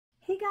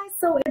guys,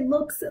 so it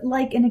looks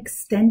like an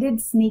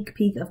extended sneak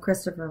peek of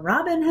Christopher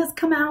Robin has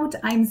come out.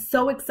 I'm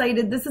so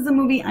excited. This is a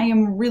movie I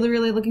am really,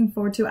 really looking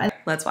forward to.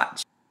 Let's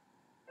watch.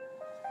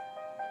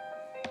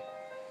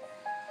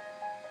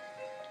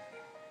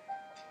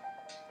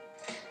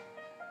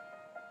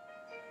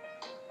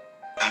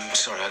 I'm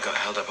sorry, I got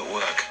held up at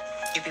work.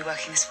 You'll be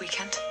working this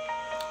weekend?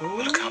 Well,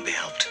 it can't be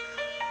helped.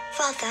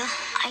 Father,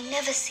 I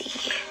never see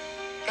you.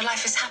 Your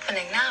life is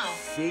happening now.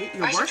 See,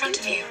 you're Right in working. front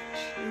of you.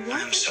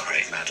 I'm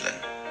sorry, Madeline.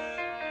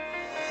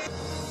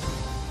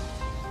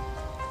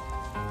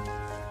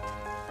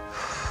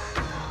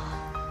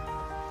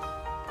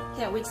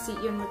 Can't wait to see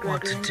you and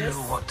McGregor in this.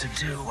 What to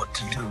do, what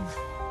to do.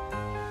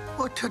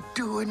 What to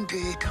do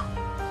indeed.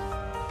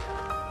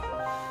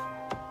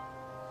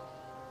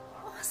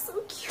 Oh, so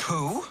cute.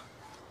 Who?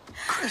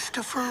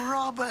 Christopher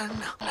Robin.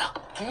 No.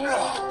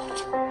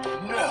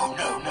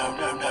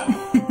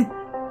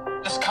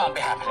 This can't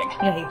be happening.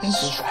 Yeah, he thinks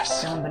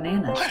Stress. he's going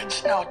bananas.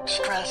 It's not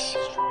stress.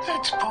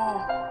 It's poo.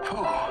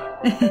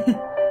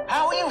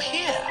 How are you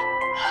here?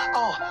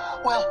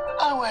 Oh, well,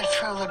 I went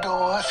through the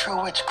door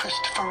through which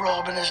Christopher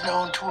Robin is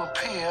known to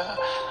appear.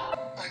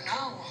 And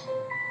now,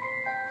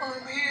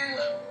 I'm here.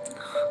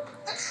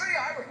 The tree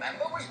I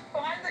remember was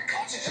behind the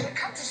cottage in the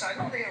countryside,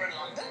 not here in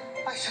London.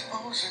 I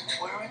suppose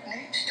it's where it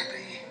needs to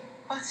be.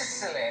 That's a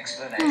silly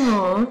explanation.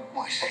 Aww.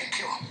 Why, thank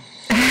you.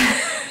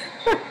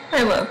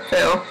 I love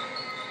Phil.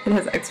 It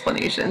has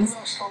explanations.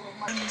 Lost all of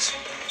my friends.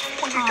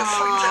 We need to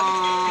find them.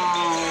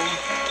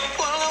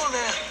 Well, hello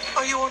there.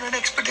 Are you on an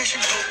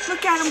expedition?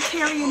 Look at him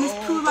carrying his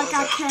poo like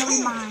I carry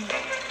mine.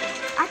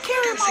 I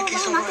carry him all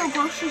around. I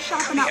go grocery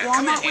shopping at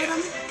Walmart with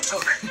him.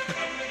 Look,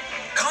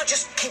 can't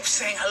just keep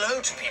saying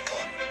hello to people.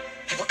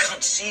 People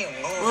can't see you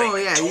moving. Oh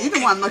yeah, you the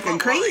one looking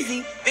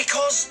crazy.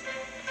 Because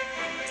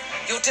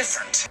you're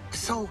different.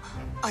 So,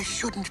 I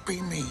shouldn't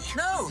be me.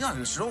 No,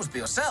 you should always be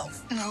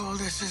yourself. No,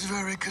 this is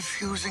very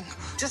confusing.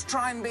 Just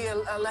try and be a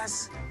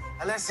less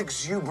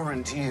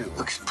exuberant you.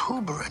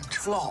 Exuberant.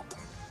 Flop.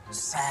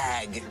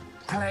 Sag.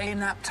 Play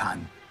nap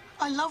time.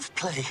 I love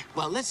play.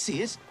 Well, let's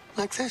see it.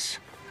 Like this.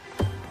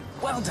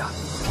 Well done.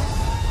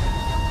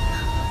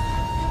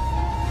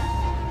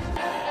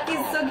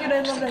 He's so cute.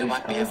 I love that. You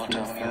might be able to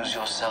He's amuse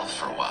yourself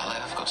for a while.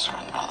 I've got some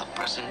rather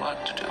pressing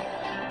work to do.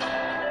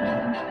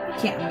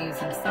 He can't amuse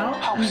himself.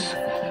 I mean, yes, he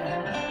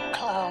can.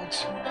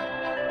 Clouds.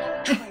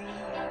 Tree.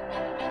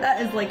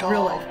 That is like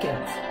real life,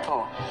 kids.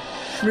 Oh,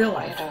 Real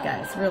life,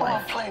 guys. Real oh, I'm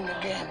life. playing a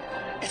game.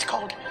 It's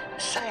called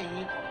Say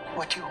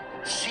What You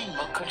See.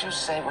 Well, could you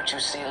say what you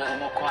see a little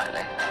more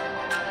quietly?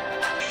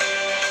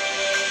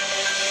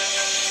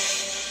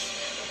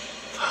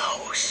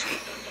 House.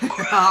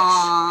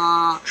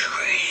 Aww.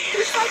 Tree.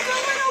 He's like a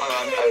little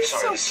kid. He's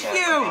so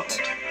cute.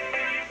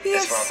 He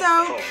is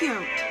so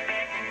cute.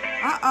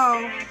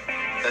 Uh-oh.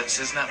 That's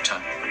his nap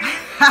time.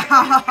 Why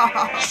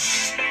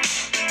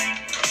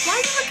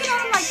are you looking at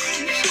him like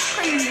she's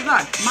crazy?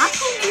 Look, my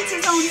poo needs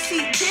his own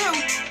seat too.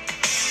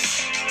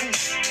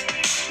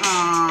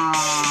 Aww.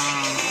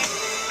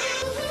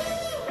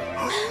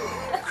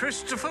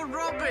 Christopher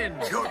Robin,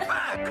 you're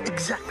back.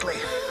 Exactly.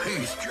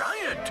 He's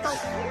giant.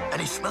 And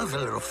he smells a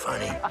little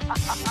funny.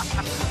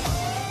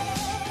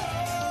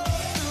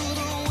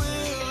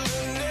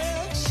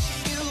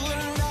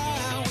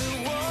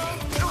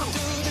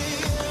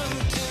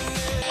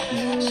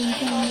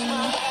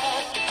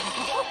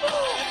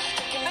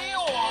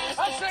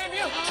 I'll save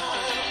you.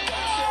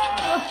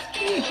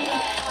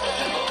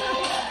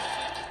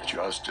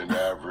 Just an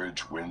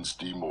average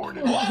Wednesday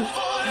morning. I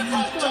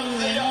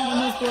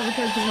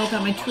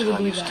truly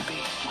believe that.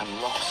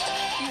 I'm lost.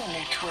 You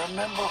need to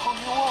remember who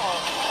you are.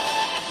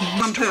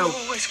 One poo.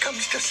 Always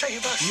comes to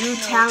save us. You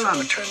Now tell it's our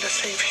him. turn to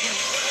save him.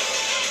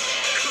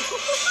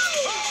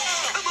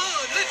 Come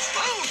on, let's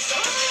bounce.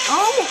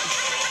 Oh.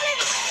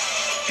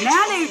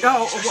 Now they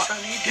go. It's a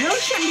sunny day. You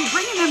shouldn't be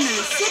bringing them to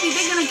the city.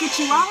 They're gonna get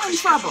you all in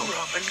trouble.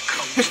 Robin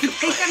comes to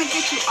They're gonna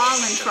get you all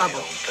in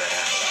trouble.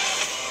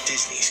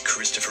 Disney's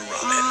Christopher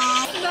Robin.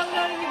 I'm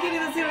not even kidding.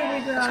 This is gonna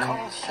make me cry.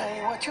 Call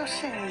Say What You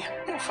See.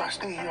 You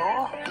first be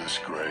your.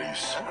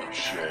 Disgrace,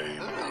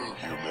 shame,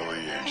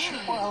 humiliation.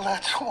 Well,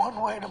 that's one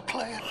way to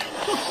play it.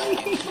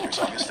 Here's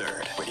August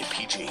 3rd. Rated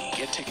PG.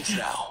 Get tickets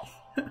now.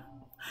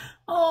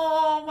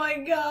 Oh my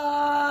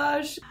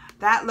gosh.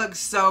 That looks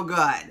so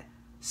good.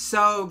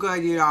 So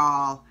good,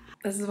 y'all.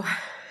 This is why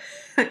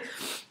this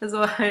is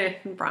why I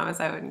didn't promise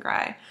I wouldn't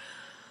cry.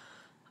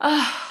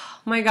 Oh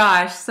my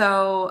gosh.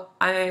 So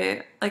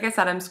like I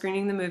said, I'm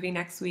screening the movie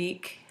next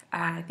week,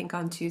 I think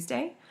on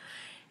Tuesday.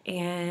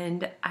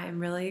 And I'm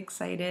really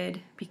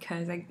excited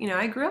because I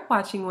grew up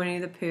watching Winnie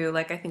the Pooh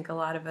like I think a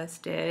lot of us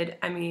did.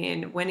 I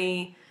mean,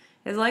 Winnie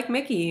is like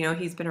Mickey,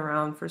 he's been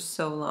around for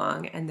so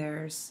long, and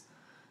there's